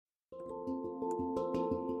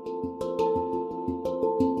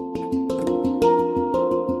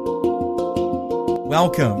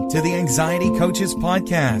Welcome to the Anxiety Coaches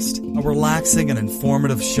Podcast, a relaxing and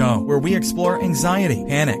informative show where we explore anxiety,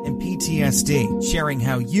 panic, and PTSD, sharing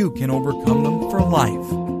how you can overcome them for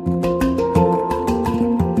life.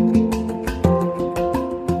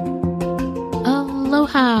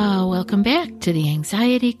 Aloha! Welcome back to the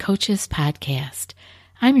Anxiety Coaches Podcast.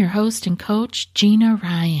 I'm your host and coach, Gina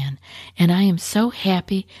Ryan, and I am so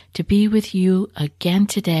happy to be with you again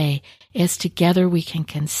today as together we can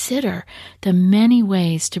consider the many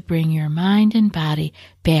ways to bring your mind and body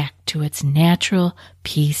back to its natural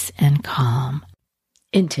peace and calm.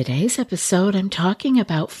 In today's episode, I'm talking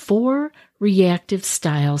about 4 reactive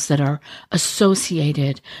styles that are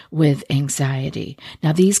associated with anxiety.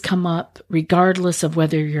 Now, these come up regardless of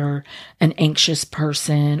whether you're an anxious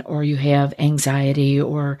person or you have anxiety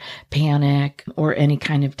or panic or any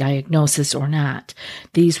kind of diagnosis or not.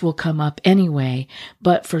 These will come up anyway,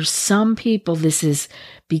 but for some people, this has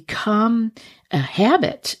become a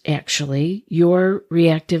habit, actually. Your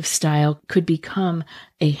reactive style could become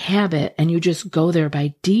a habit and you just go there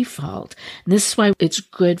by default. And this is why it's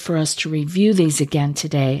good for us to review these again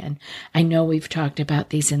today. And I know we've talked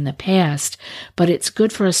about these in the past, but it's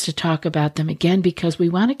good for us to talk about them again because we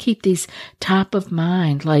want to keep these top of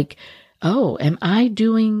mind, like, oh, am I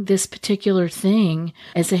doing this particular thing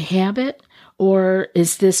as a habit? Or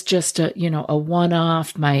is this just a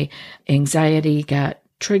one-off? My anxiety got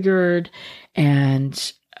triggered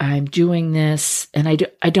and I'm doing this, and I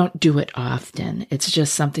don't do it often. It's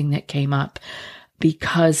just something that came up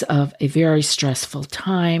because of a very stressful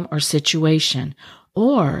time or situation.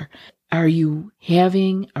 Or are you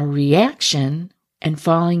having a reaction and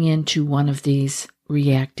falling into one of these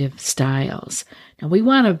reactive styles? Now, we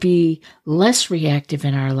want to be less reactive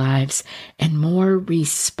in our lives and more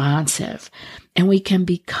responsive. And we can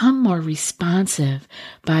become more responsive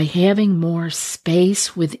by having more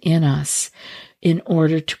space within us in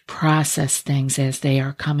order to process things as they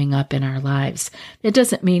are coming up in our lives. It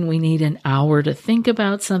doesn't mean we need an hour to think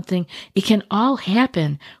about something. It can all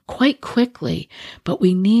happen quite quickly, but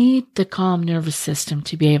we need the calm nervous system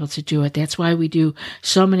to be able to do it. That's why we do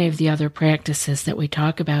so many of the other practices that we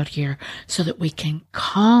talk about here, so that we can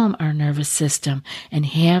calm our nervous system and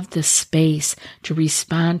have the space to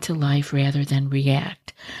respond to life rather than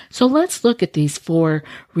react. So let's look at these 4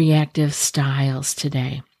 reactive styles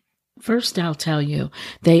today. First, I'll tell you,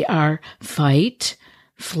 they are fight,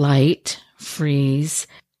 flight, freeze,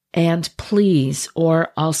 and please,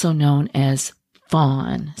 or also known as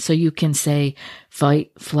fawn. So you can say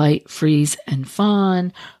fight, flight, freeze, and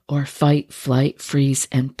fawn, or fight, flight, freeze,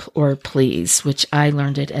 or please, which I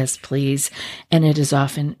learned it as please, and it is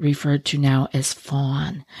often referred to now as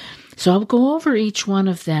fawn. So I'll go over each one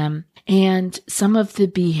of them and some of the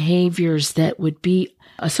behaviors that would be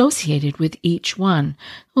associated with each one.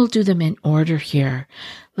 We'll do them in order here.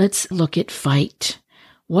 Let's look at fight.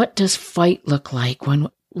 What does fight look like when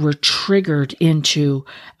we're triggered into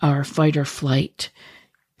our fight or flight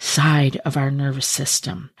side of our nervous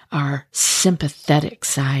system, our sympathetic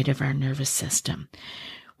side of our nervous system?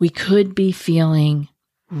 We could be feeling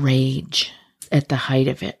rage at the height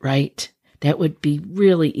of it, right? That would be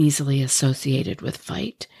really easily associated with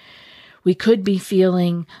fight. We could be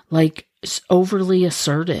feeling like overly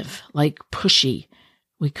assertive, like pushy.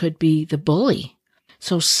 We could be the bully.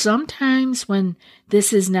 So sometimes when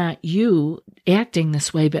this is not you acting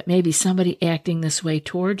this way, but maybe somebody acting this way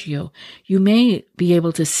toward you, you may be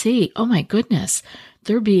able to see, oh my goodness,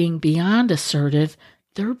 they're being beyond assertive.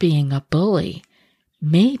 They're being a bully.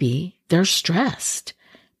 Maybe they're stressed.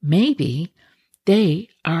 Maybe they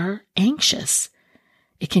are anxious.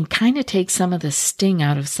 It can kind of take some of the sting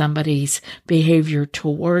out of somebody's behavior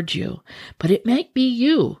toward you, but it might be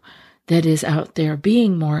you that is out there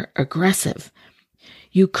being more aggressive.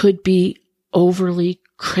 You could be overly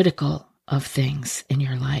critical of things in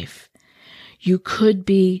your life. You could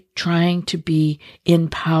be trying to be in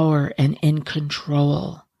power and in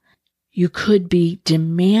control. You could be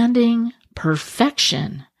demanding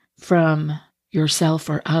perfection from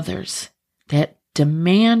yourself or others. That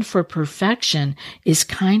demand for perfection is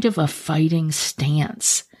kind of a fighting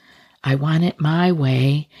stance. I want it my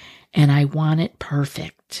way, and I want it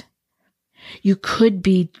perfect. You could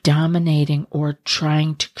be dominating or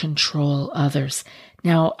trying to control others.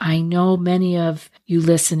 Now, I know many of you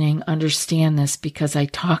listening understand this because I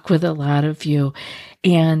talk with a lot of you,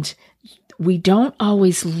 and we don't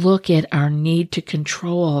always look at our need to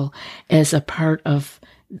control as a part of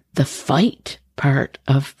the fight part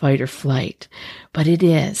of fight or flight, but it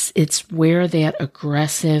is. It's where that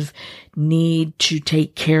aggressive need to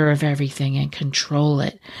take care of everything and control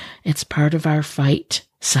it. It's part of our fight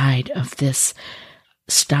side of this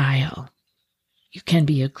style. You can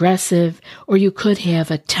be aggressive, or you could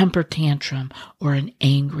have a temper tantrum or an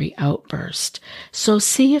angry outburst. So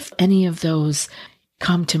see if any of those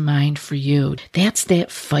come to mind for you. That's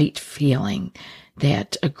that fight feeling,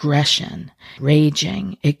 that aggression,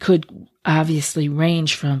 raging. It could obviously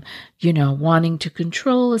range from, wanting to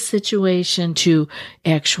control a situation to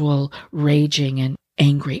actual raging and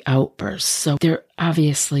angry outbursts. So there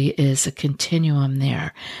obviously is a continuum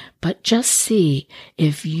there. But just see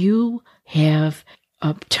if you have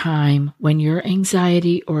a time when your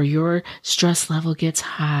anxiety or your stress level gets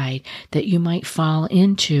high that you might fall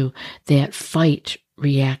into that fight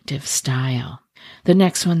reactive style. The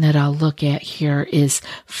next one that I'll look at here is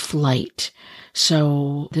flight.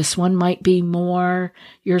 So this one might be more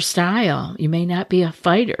your style. You may not be a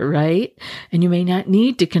fighter, right? And you may not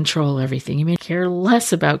need to control everything. You may care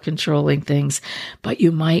less about controlling things, but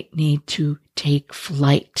you might need to take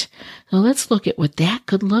flight. So let's look at what that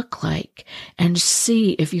could look like and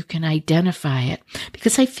see if you can identify it.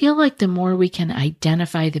 Because I feel like the more we can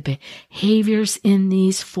identify the behaviors in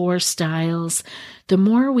these 4 styles, the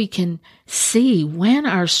more we can see when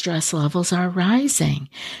our stress levels are rising.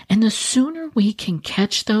 And the sooner we can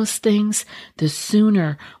catch those things, the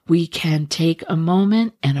sooner we can take a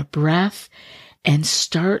moment and a breath and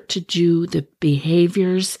start to do the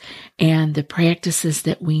behaviors and the practices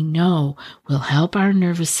that we know will help our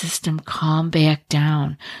nervous system calm back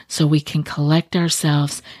down so we can collect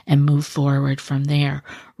ourselves and move forward from there,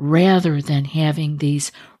 rather than having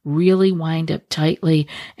these really wind up tightly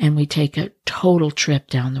and we take a total trip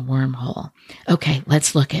down the wormhole. Okay,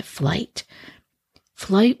 let's look at flight.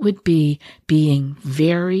 Flight would be being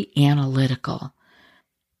very analytical.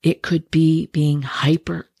 It could be being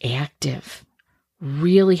hyperactive,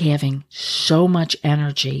 really having so much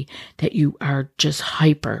energy that you are just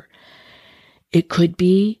hyper. It could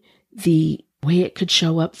be the way it could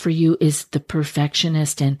show up for you is the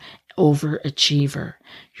perfectionist and overachiever.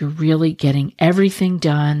 You're really getting everything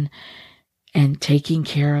done and taking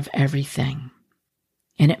care of everything.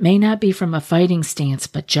 And it may not be from a fighting stance,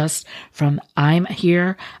 but just from I'm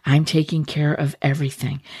here, I'm taking care of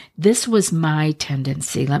everything. This was my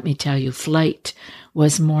tendency. Let me tell you, flight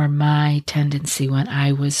was more my tendency when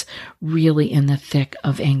I was really in the thick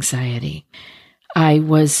of anxiety. I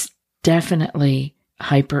was definitely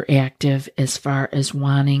hyperactive as far as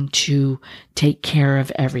wanting to take care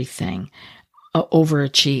of everything,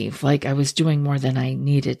 overachieve, like I was doing more than I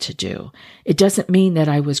needed to do. It doesn't mean that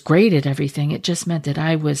I was great at everything. It just meant that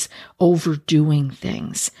I was overdoing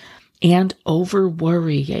things and over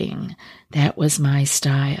worrying. That was my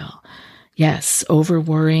style. Yes, over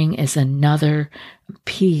worrying is another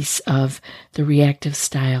piece of the reactive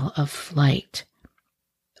style of flight.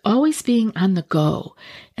 Always being on the go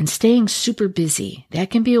and staying super busy. That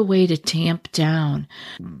can be a way to tamp down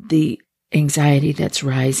the anxiety that's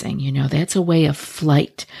rising. That's a way of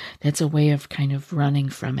flight. That's a way of kind of running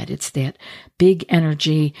from it. It's that big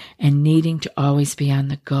energy and needing to always be on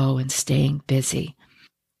the go and staying busy.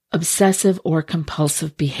 Obsessive or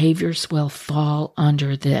compulsive behaviors will fall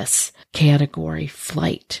under this category,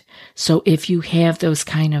 flight. So if you have those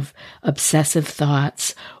kind of obsessive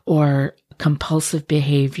thoughts or compulsive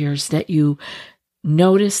behaviors that you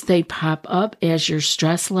notice they pop up as your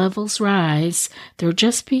stress levels rise, they're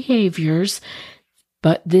just behaviors,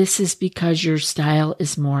 but this is because your style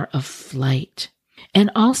is more of flight.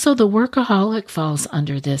 And also the workaholic falls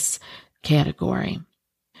under this category.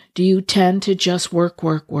 Do you tend to just work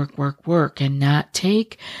and not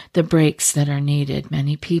take the breaks that are needed?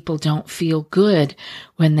 Many people don't feel good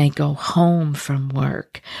when they go home from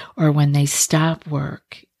work or when they stop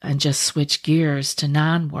work and just switch gears to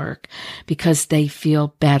non-work because they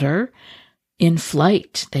feel better in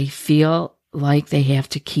flight. They feel like they have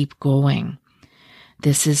to keep going.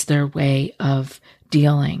 This is their way of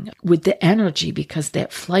dealing with the energy, because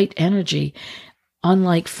that flight energy,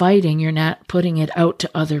 unlike fighting, you're not putting it out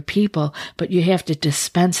to other people, but you have to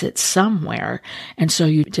dispense it somewhere. And so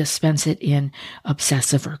you dispense it in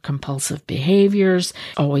obsessive or compulsive behaviors,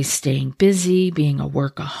 always staying busy, being a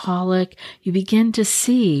workaholic. You begin to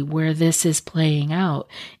see where this is playing out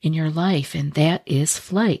in your life, and that is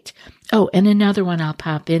flight. Oh, and another one I'll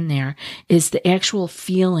pop in there is the actual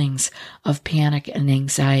feelings of panic and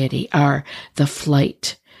anxiety are the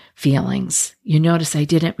flight feelings. You notice I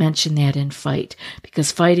didn't mention that in fight,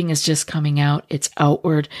 because fighting is just coming out. It's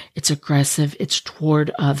outward, it's aggressive, it's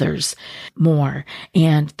toward others more.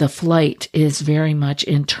 And the flight is very much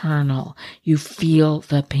internal. You feel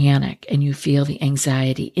the panic and you feel the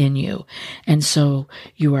anxiety in you. And so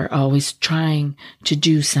you are always trying to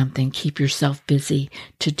do something, keep yourself busy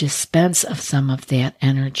to dispense of some of that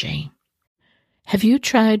energy. Have you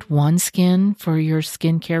tried OneSkin for your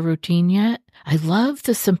skincare routine yet? I love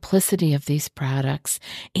the simplicity of these products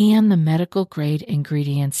and the medical grade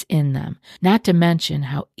ingredients in them, not to mention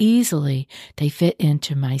how easily they fit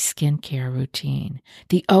into my skincare routine.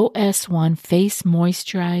 The OS1 Face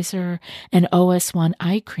Moisturizer and OS1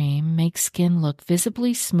 Eye Cream make skin look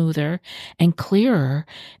visibly smoother and clearer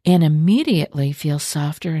and immediately feel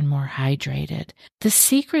softer and more hydrated. The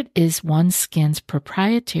secret is OneSkin's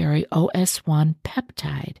proprietary OS1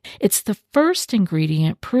 peptide. It's the first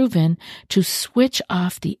ingredient proven to switch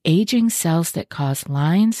off the aging cells that cause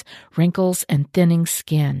lines, wrinkles, and thinning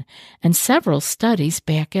skin, and several studies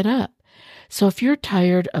back it up. So if you're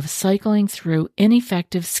tired of cycling through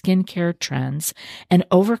ineffective skincare trends and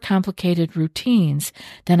overcomplicated routines,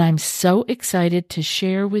 then I'm so excited to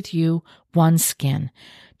share with you OneSkin.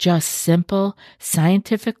 Just simple,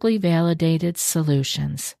 scientifically validated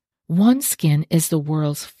solutions. OneSkin is the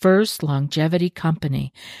world's first longevity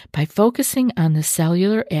company. By focusing on the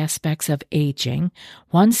cellular aspects of aging,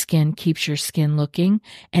 OneSkin keeps your skin looking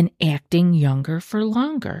and acting younger for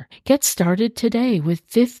longer. Get started today with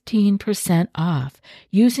 15% off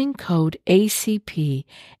using code ACP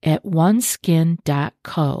at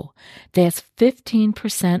oneskin.co. That's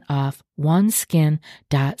 15% off oneskin.co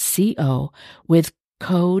with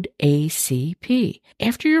code ACP.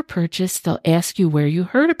 After your purchase, they'll ask you where you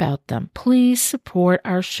heard about them. Please support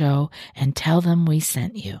our show and tell them we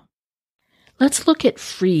sent you. Let's look at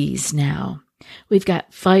freeze now. We've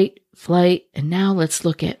got fight, flight, and now let's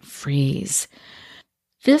look at freeze.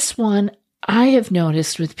 This one I have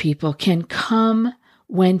noticed with people can come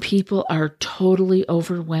when people are totally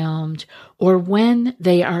overwhelmed or when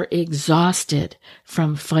they are exhausted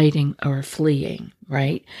from fighting or fleeing,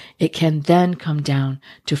 right? It can then come down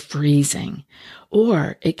to freezing.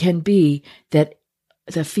 Or it can be that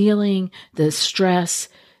the feeling, the stress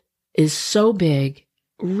is so big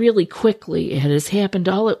really quickly, it has happened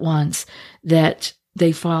all at once, that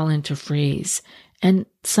they fall into freeze. And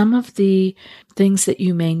some of the things that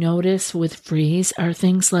you may notice with freeze are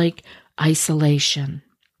things like isolation.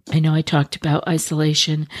 I know I talked about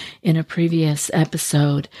isolation in a previous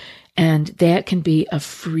episode, and that can be a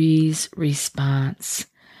freeze response.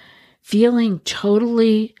 Feeling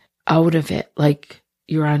totally out of it, like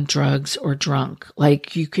you're on drugs or drunk,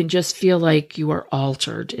 like you can just feel like you are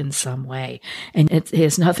altered in some way. And it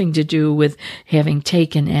has nothing to do with having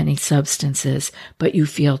taken any substances, but you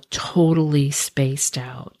feel totally spaced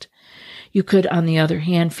out. You could, on the other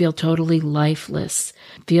hand, feel totally lifeless,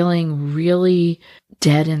 feeling really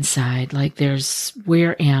dead inside, like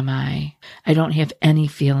where am I? I don't have any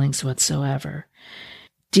feelings whatsoever.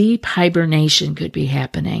 Deep hibernation could be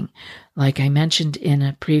happening. Like I mentioned in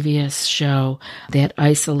a previous show, that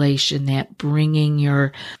isolation, that bringing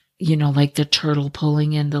your, like the turtle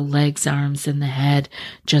pulling in the legs, arms, and the head,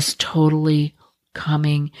 just totally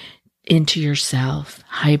coming into yourself,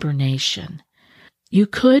 hibernation. You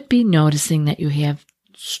could be noticing that you have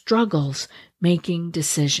struggles making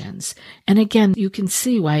decisions. And again, you can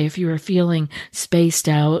see why if you are feeling spaced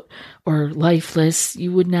out or lifeless,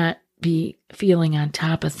 you would not be feeling on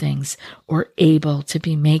top of things or able to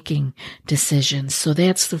be making decisions. So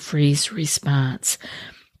that's the freeze response.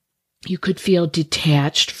 You could feel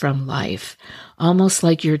detached from life, almost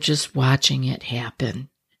like you're just watching it happen.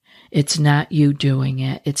 It's not you doing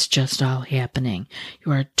it. It's just all happening.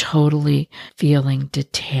 You are totally feeling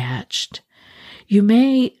detached. You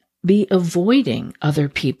may be avoiding other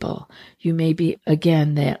people. You may be,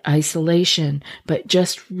 again, that isolation, but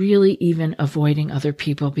just really even avoiding other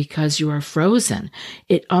people because you are frozen.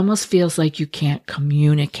 It almost feels like you can't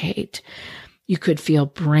communicate. You could feel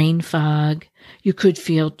brain fog. You could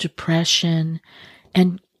feel depression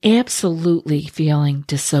and absolutely feeling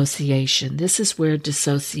dissociation. This is where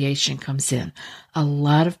dissociation comes in. A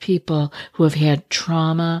lot of people who have had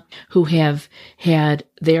trauma, who have had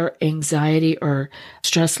their anxiety or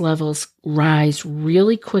stress levels rise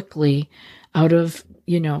really quickly out of,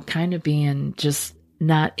 kind of being just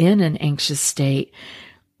not in an anxious state.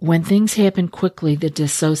 When things happen quickly, the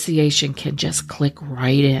dissociation can just click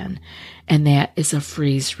right in, and that is a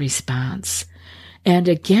freeze response. And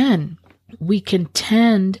again, we can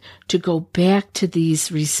tend to go back to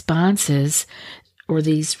these responses or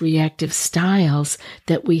these reactive styles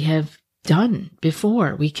that we have done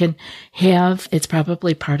before. We can have, it's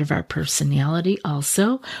probably part of our personality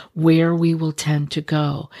also, where we will tend to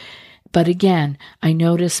go. But again, I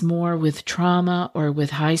notice more with trauma or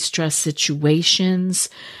with high stress situations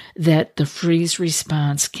that the freeze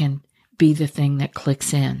response can be the thing that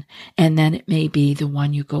clicks in. And then it may be the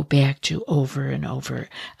one you go back to over and over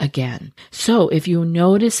again. So if you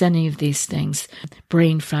notice any of these things,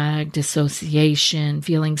 brain fog, dissociation,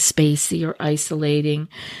 feeling spacey or isolating,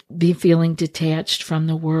 feeling detached from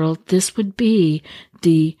the world, this would be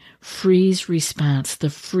the freeze response,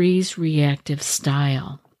 the freeze reactive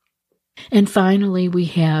style. And finally, we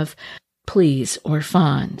have please or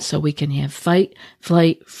fawn. So we can have fight,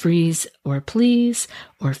 flight, freeze, or please,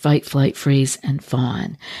 or fight, flight, freeze, and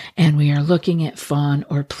fawn. And we are looking at fawn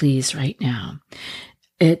or please right now.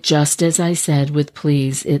 It, just as I said with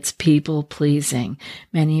please, it's people pleasing.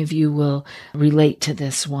 Many of you will relate to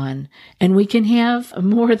this one. And we can have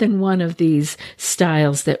more than one of these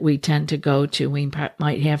styles that we tend to go to. We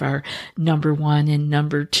might have our number one and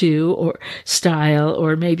number two or style,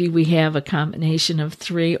 or maybe we have a combination of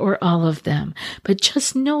three or all of them. But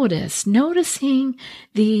just noticing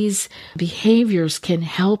these behaviors can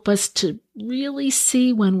help us to really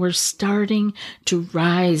see when we're starting to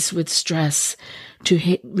rise with stress,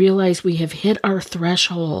 to realize we have hit our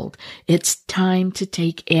threshold. It's time to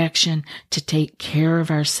take action, to take care of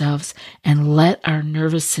ourselves and let our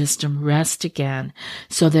nervous system rest again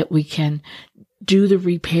so that we can do the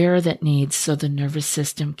repair that needs so the nervous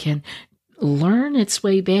system can learn its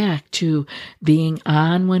way back to being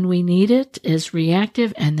on when we need it as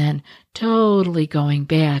reactive and then totally going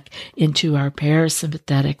back into our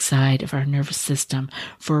parasympathetic side of our nervous system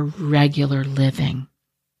for regular living.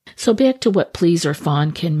 So back to what please or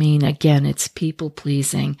fawn can mean. Again, it's people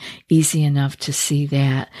pleasing. Easy enough to see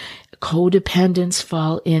that. Codependents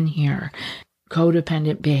fall in here.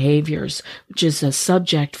 Codependent behaviors, which is a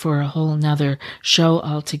subject for a whole nother show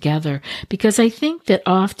altogether, because I think that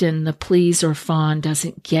often the please or fawn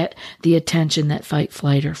doesn't get the attention that fight,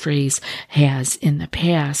 flight, or freeze has in the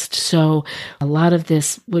past. So a lot of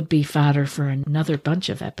this would be fodder for another bunch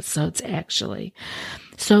of episodes, actually.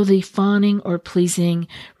 So the fawning or pleasing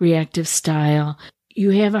reactive style,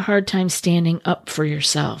 you have a hard time standing up for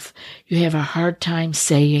yourself. You have a hard time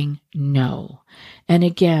saying no. And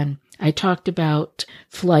again, I talked about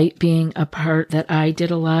flight being a part that I did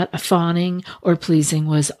a lot. Fawning or pleasing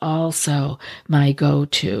was also my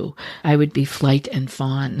go-to. I would be flight and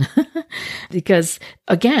fawn because,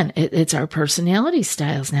 again, it's our personality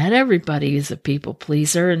styles. Not everybody is a people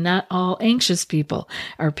pleaser, and not all anxious people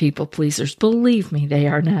are people pleasers. Believe me, they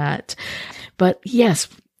are not. But yes,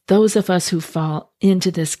 those of us who fall into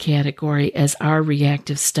this category as our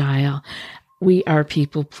reactive style, we are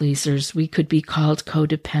people pleasers. We could be called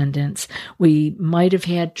codependents. We might have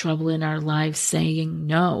had trouble in our lives saying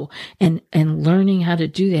no, and learning how to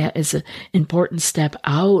do that is an important step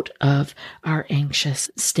out of our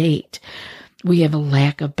anxious state. We have a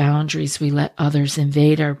lack of boundaries. We let others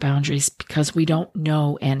invade our boundaries because we don't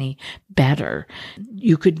know any better.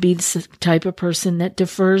 You could be the type of person that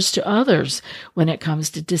defers to others when it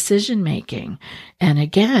comes to decision making. And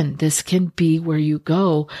again, this can be where you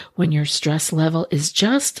go when your stress level is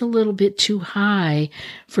just a little bit too high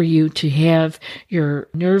for you to have your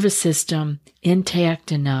nervous system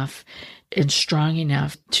intact enough and strong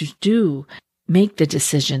enough to make the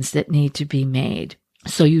decisions that need to be made.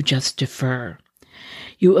 So you just defer.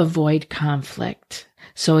 You avoid conflict.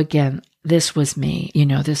 So again, this was me.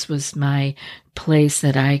 This was my place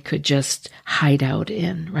that I could just hide out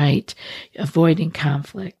in, right? Avoiding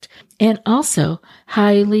conflict. And also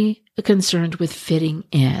highly concerned with fitting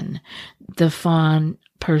in. The fawn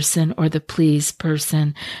person or the please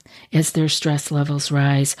person, as their stress levels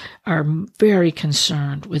rise, are very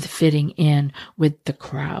concerned with fitting in with the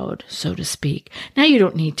crowd, so to speak. Now, you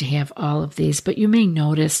don't need to have all of these, but you may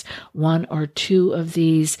notice one or two of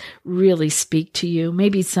these really speak to you.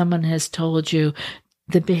 Maybe someone has told you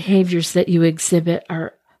the behaviors that you exhibit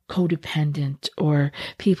are codependent or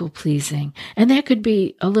people-pleasing, and that could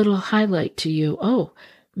be a little highlight to you. Oh,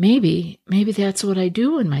 Maybe that's what I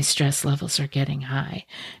do when my stress levels are getting high.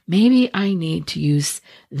 Maybe I need to use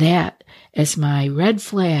that as my red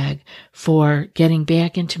flag for getting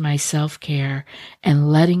back into my self-care and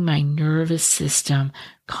letting my nervous system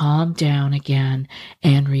calm down again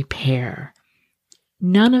and repair.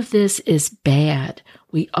 None of this is bad.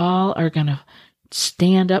 We all are going to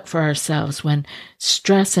stand up for ourselves. When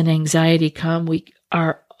stress and anxiety come, we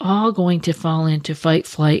are all going to fall into fight,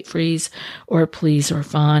 flight, freeze, or please or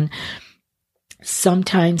fawn.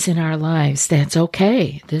 Sometimes in our lives, that's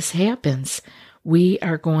okay. This happens. We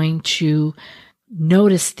are going to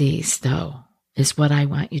notice these, though, is what I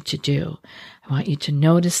want you to do. I want you to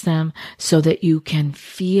notice them so that you can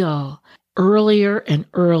feel earlier and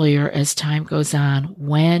earlier as time goes on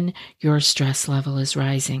when your stress level is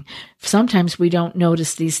rising. Sometimes we don't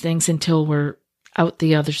notice these things until we're out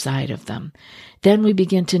the other side of them. Then we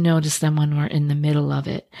begin to notice them when we're in the middle of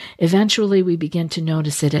it. Eventually, we begin to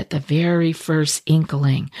notice it at the very first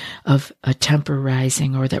inkling of a temper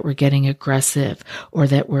rising, or that we're getting aggressive, or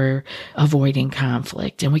that we're avoiding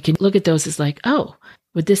conflict. And we can look at those as like, oh,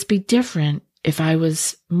 would this be different if I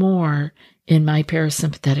was more in my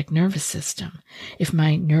parasympathetic nervous system? If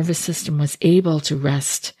my nervous system was able to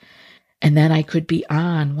rest, and then I could be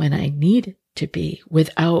on when I need to be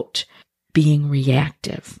without being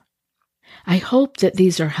reactive. I hope that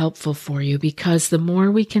these are helpful for you, because the more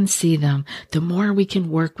we can see them, the more we can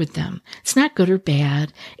work with them. It's not good or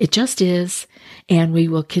bad. It just is. And we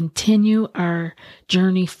will continue our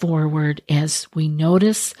journey forward as we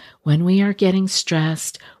notice when we are getting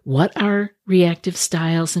stressed, what our reactive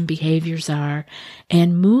styles and behaviors are,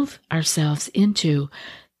 and move ourselves into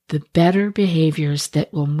the better behaviors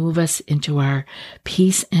that will move us into our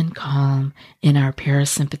peace and calm in our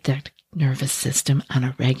parasympathetic nervous system on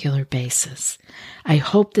a regular basis. I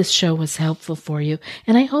hope this show was helpful for you,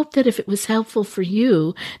 and I hope that if it was helpful for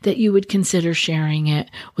you, that you would consider sharing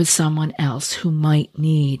it with someone else who might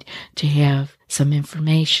need to have some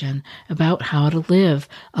information about how to live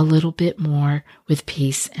a little bit more with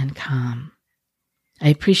peace and calm. I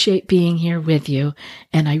appreciate being here with you,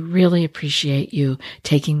 and I really appreciate you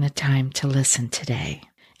taking the time to listen today.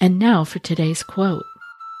 And now for today's quote.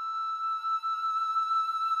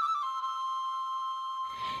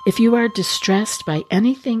 If you are distressed by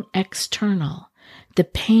anything external, the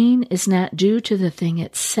pain is not due to the thing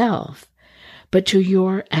itself, but to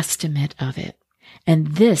your estimate of it. And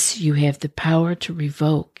this you have the power to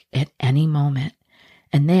revoke at any moment.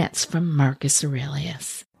 And that's from Marcus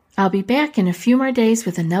Aurelius. I'll be back in a few more days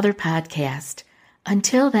with another podcast.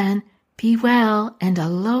 Until then, be well and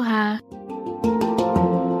aloha.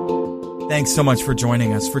 Thanks so much for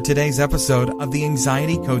joining us for today's episode of the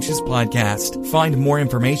Anxiety Coaches Podcast. Find more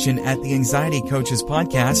information at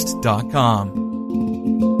theanxietycoachespodcast.com.